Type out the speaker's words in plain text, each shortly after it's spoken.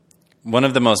One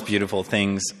of the most beautiful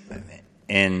things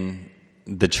in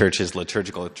the church's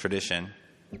liturgical tradition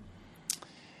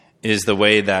is the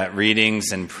way that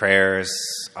readings and prayers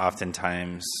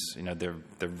oftentimes, they're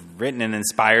written and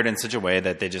inspired in such a way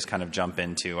that they just kind of jump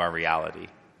into our reality.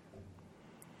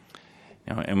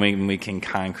 And we can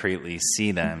concretely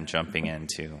see them jumping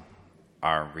into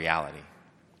our reality.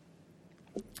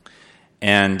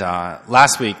 And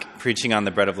last week, preaching on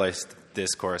the Bread of Life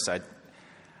discourse, I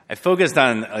focused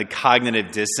on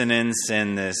cognitive dissonance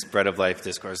in this Bread of Life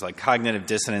discourse. Cognitive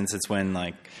dissonance, it's when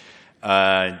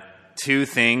two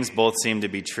things both seem to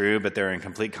be true, but they're in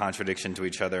complete contradiction to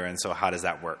each other. And so how does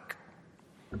that work?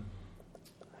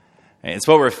 It's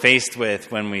what we're faced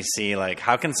with when we see,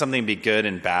 how can something be good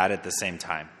and bad at the same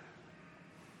time?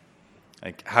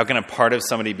 How can a part of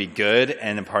somebody be good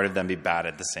and a part of them be bad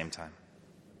at the same time?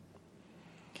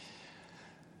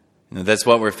 That's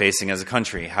what we're facing as a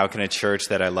country. How can a church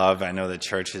that I love, I know the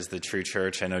church is the true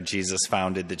church, I know Jesus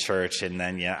founded the church, and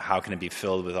then how can it be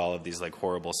filled with all of these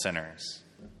horrible sinners?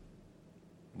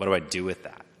 What do I do with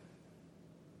that?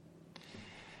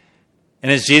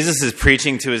 And as Jesus is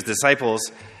preaching to his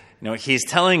disciples, he's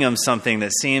telling them something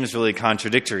that seems really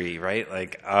contradictory, right?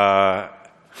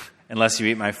 Unless you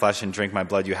eat my flesh and drink my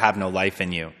blood, you have no life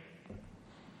in you.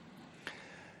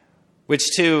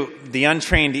 Which to the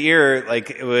untrained ear,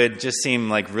 it would just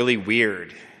seem really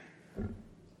weird.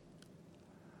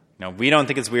 We don't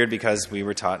think it's weird because we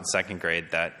were taught in second grade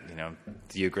that,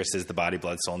 the Eucharist is the body,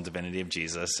 blood, soul, and divinity of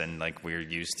Jesus, and we're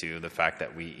used to the fact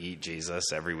that we eat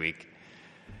Jesus every week.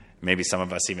 Maybe some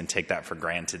of us even take that for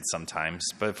granted sometimes.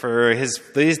 But for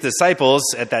these disciples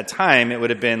at that time, it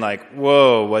would have been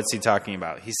whoa, what's he talking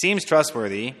about? He seems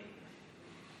trustworthy.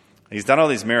 He's done all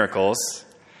these miracles.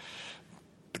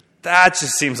 But that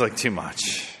just seems like too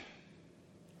much.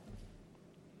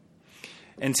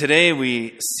 And today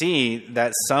we see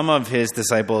that some of his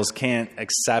disciples can't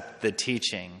accept the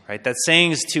teaching, right? That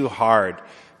saying's too hard.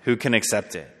 Who can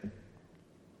accept it?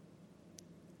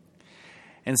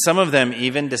 And some of them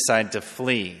even decide to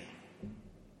flee.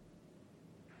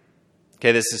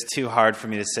 Okay, this is too hard for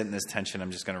me to sit in this tension.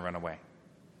 I'm just going to run away.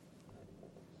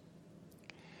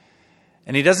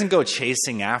 And he doesn't go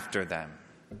chasing after them.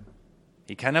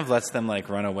 He kind of lets them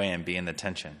run away and be in the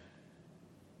tension.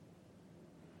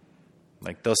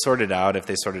 They'll sort it out. If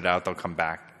they sort it out, they'll come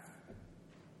back.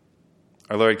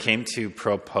 Our Lord came to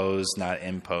propose, not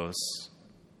impose.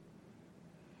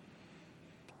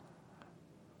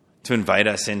 To invite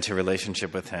us into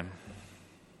relationship with him.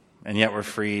 And yet we're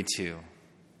free to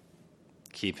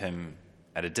keep him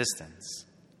at a distance.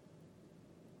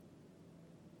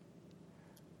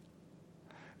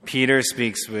 Peter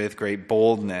speaks with great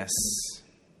boldness,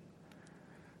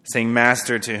 saying,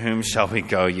 Master, to whom shall we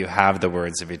go? You have the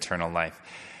words of eternal life.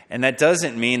 And that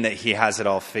doesn't mean that he has it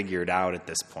all figured out at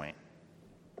this point.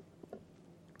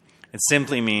 It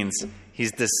simply means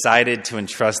he's decided to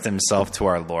entrust himself to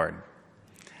our Lord.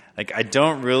 I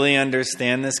don't really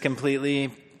understand this completely,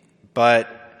 but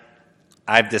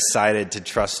I've decided to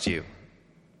trust you.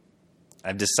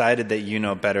 I've decided that you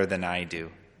know better than I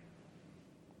do.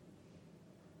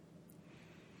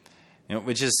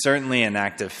 Which is certainly an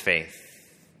act of faith.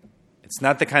 It's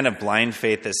not the kind of blind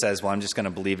faith that says, well, I'm just going to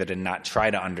believe it and not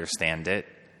try to understand it.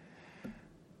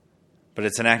 But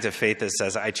it's an act of faith that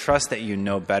says, I trust that you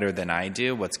know better than I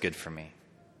do what's good for me.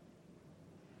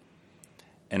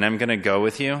 And I'm going to go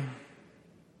with you.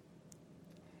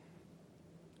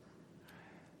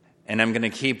 And I'm going to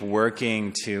keep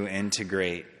working to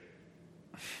integrate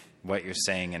what you're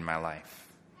saying in my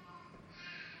life.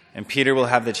 And Peter will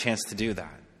have the chance to do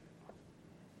that.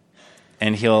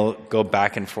 And he'll go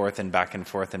back and forth and back and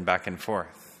forth and back and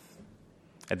forth.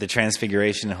 At the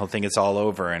Transfiguration, he'll think it's all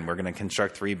over and we're going to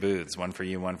construct 3 booths, one for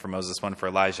you, one for Moses, one for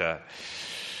Elijah.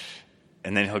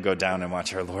 And then he'll go down and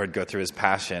watch our Lord go through his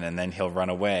passion, and then he'll run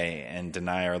away and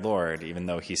deny our Lord, even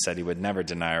though he said he would never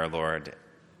deny our Lord.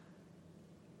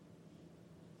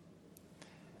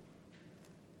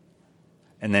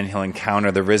 And then he'll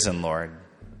encounter the risen Lord,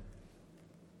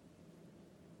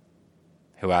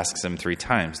 who asks him 3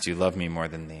 times, do you love me more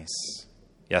than these?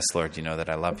 Yes, Lord, you know that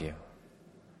I love you.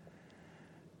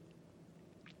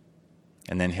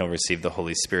 And then he'll receive the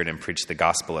Holy Spirit and preach the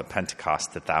gospel at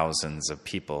Pentecost to thousands of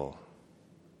people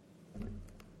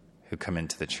who come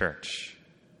into the church.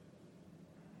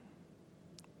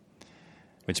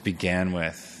 Which began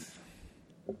with,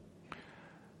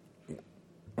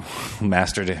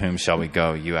 Master, to whom shall we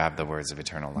go? You have the words of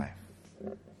eternal life.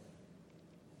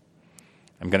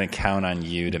 I'm going to count on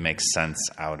you to make sense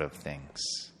out of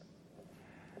things.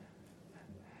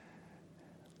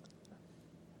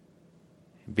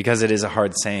 because it is a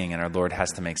hard saying and our Lord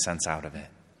has to make sense out of it.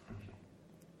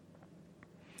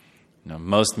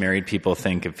 Most married people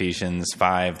think Ephesians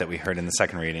 5 that we heard in the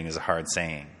second reading is a hard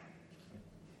saying.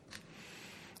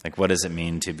 Like, what does it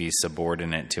mean to be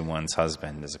subordinate to one's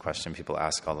husband is a question people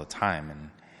ask all the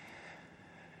time.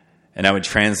 And I would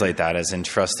translate that as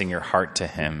entrusting your heart to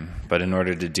him. But in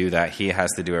order to do that, he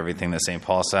has to do everything that St.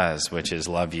 Paul says, which is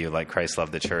love you like Christ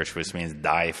loved the church, which means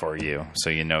die for you so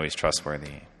you know he's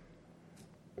trustworthy.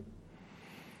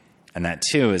 And that,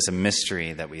 too, is a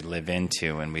mystery that we live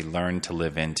into and we learn to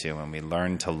live into and we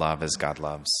learn to love as God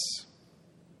loves.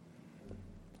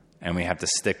 And we have to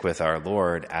stick with our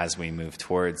Lord as we move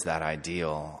towards that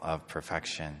ideal of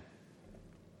perfection.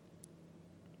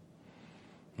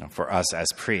 For us as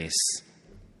priests,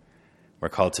 we're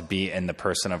called to be in the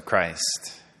person of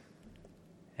Christ.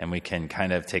 And we can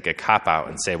kind of take a cop-out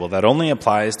and say, well, that only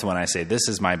applies to when I say, this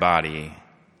is my body.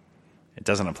 It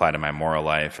doesn't apply to my moral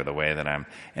life or the way that I'm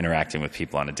interacting with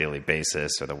people on a daily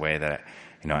basis or the way that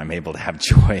I'm able to have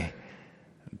joy.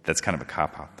 That's kind of a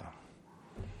cop-out, though.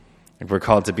 We're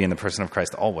called to be in the person of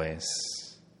Christ always.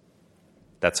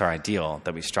 That's our ideal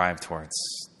that we strive towards,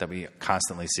 that we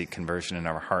constantly seek conversion in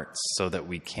our hearts so that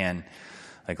we can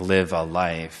live a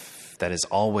life that is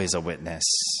always a witness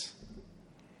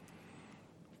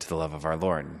to the love of our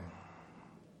Lord.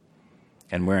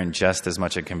 And we're in just as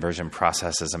much a conversion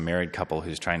process as a married couple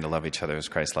who's trying to love each other as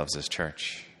Christ loves his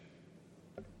church.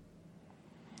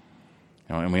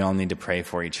 And we all need to pray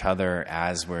for each other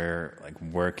as we're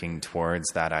working towards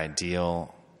that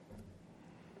ideal,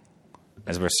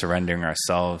 as we're surrendering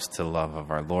ourselves to the love of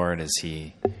our Lord as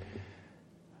he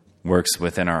works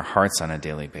within our hearts on a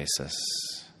daily basis.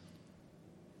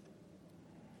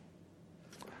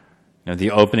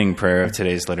 The opening prayer of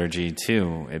today's liturgy,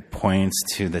 too, it points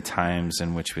to the times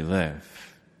in which we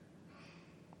live.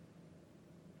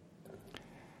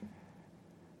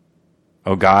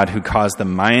 O God, who caused the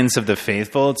minds of the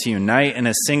faithful to unite in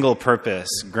a single purpose,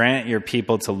 grant your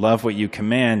people to love what you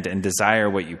command and desire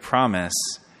what you promise,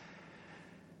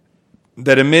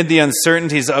 that amid the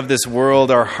uncertainties of this world,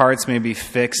 our hearts may be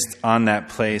fixed on that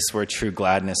place where true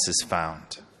gladness is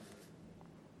found.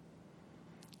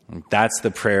 That's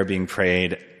the prayer being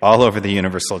prayed all over the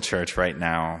universal church right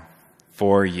now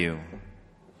for you.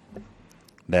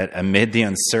 That amid the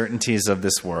uncertainties of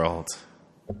this world,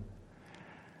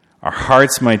 our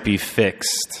hearts might be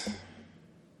fixed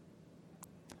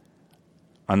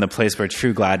on the place where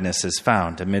true gladness is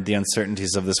found. Amid the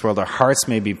uncertainties of this world, our hearts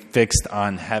may be fixed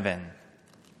on heaven,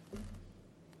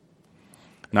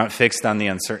 not fixed on the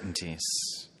uncertainties.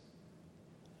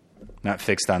 Not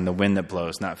fixed on the wind that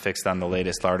blows, not fixed on the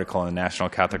latest article in the National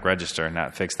Catholic Register,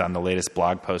 not fixed on the latest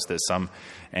blog post that some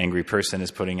angry person is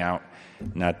putting out,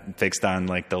 not fixed on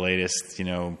the latest,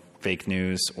 fake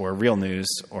news or real news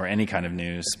or any kind of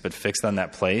news, but fixed on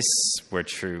that place where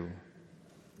true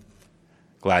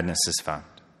gladness is found.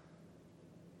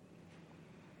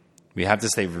 We have to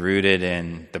stay rooted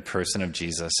in the person of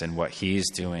Jesus and what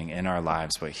he's doing in our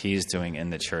lives, what he's doing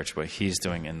in the church, what he's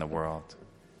doing in the world.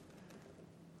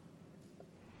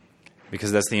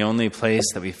 Because that's the only place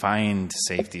that we find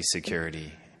safety,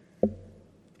 security,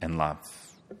 and love.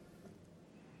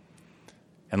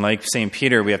 And like St.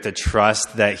 Peter, we have to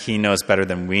trust that he knows better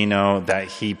than we know, that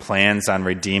he plans on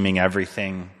redeeming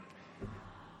everything,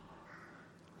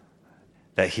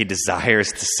 that he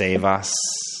desires to save us,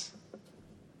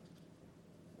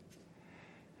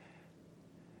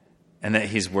 and that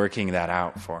he's working that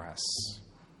out for us.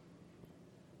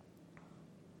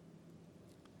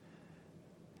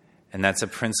 And that's a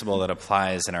principle that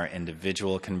applies in our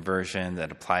individual conversion, that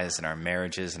applies in our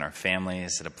marriages, in our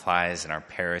families, that applies in our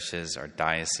parishes, our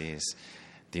dioceses,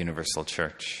 the universal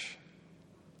church.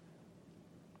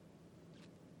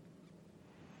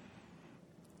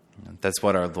 That's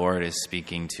what our Lord is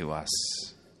speaking to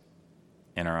us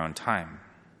in our own time.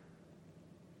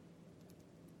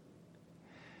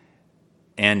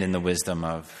 And in the wisdom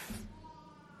of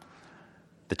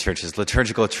the church's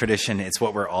liturgical tradition, it's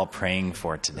what we're all praying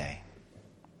for today.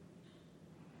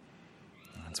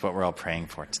 It's what we're all praying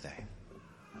for today.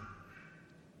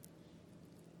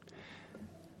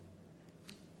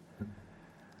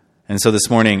 And so this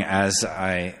morning, as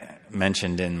I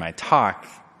mentioned in my talk,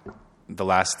 the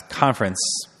last conference,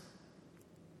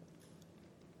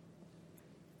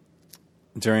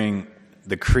 during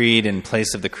the creed, in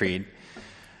place of the creed,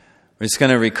 we're just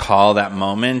going to recall that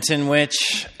moment in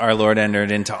which our Lord entered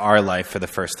into our life for the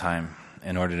first time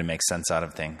in order to make sense out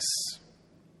of things.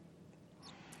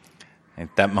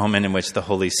 That moment in which the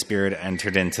Holy Spirit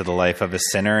entered into the life of a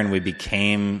sinner and we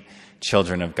became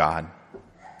children of God.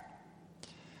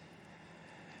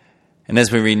 And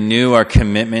as we renew our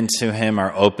commitment to him,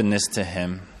 our openness to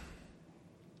him,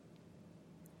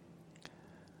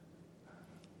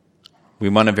 we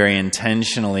want to very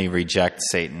intentionally reject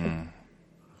Satan,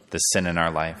 the sin in our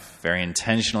life, very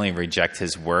intentionally reject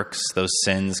his works, those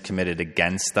sins committed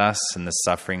against us and the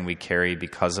suffering we carry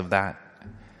because of that.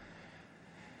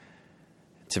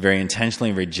 To very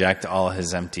intentionally reject all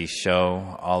his empty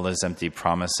show, all his empty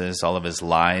promises, all of his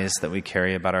lies that we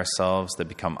carry about ourselves that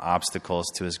become obstacles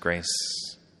to his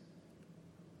grace.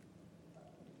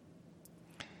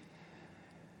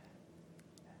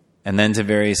 And then to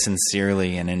very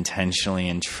sincerely and intentionally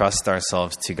entrust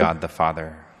ourselves to God the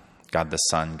Father, God the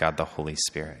Son, God the Holy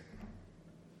Spirit.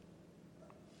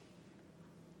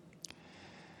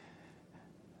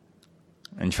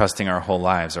 Entrusting our whole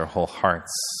lives, our whole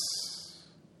hearts,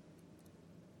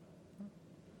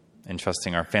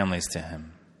 entrusting our families to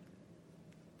him.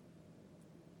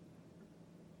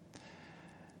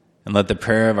 And let the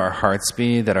prayer of our hearts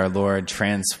be that our Lord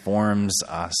transforms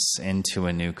us into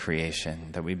a new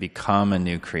creation, that we become a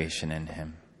new creation in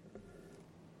him,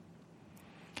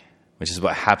 which is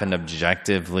what happened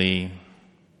objectively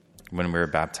when we were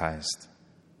baptized.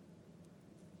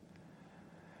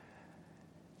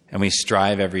 And we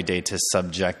strive every day to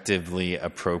subjectively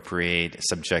appropriate,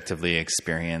 subjectively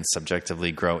experience,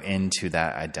 subjectively grow into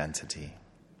that identity.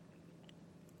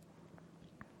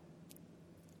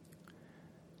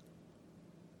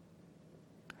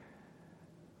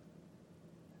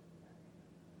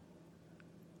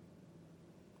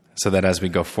 So that as we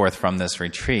go forth from this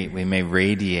retreat, we may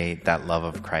radiate that love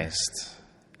of Christ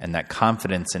and that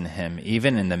confidence in him,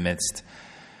 even in the midst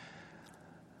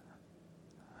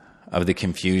of the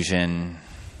confusion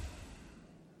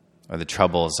or the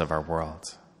troubles of our world.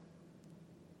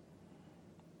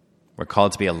 We're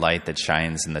called to be a light that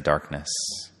shines in the darkness.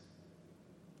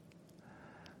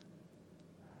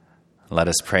 Let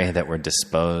us pray that we're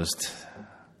disposed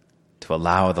to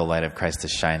allow the light of Christ to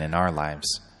shine in our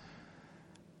lives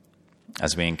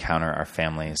as we encounter our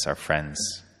families, our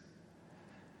friends,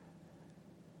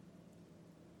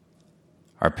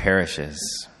 our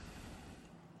parishes,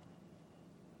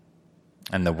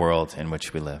 and the world in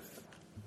which we live.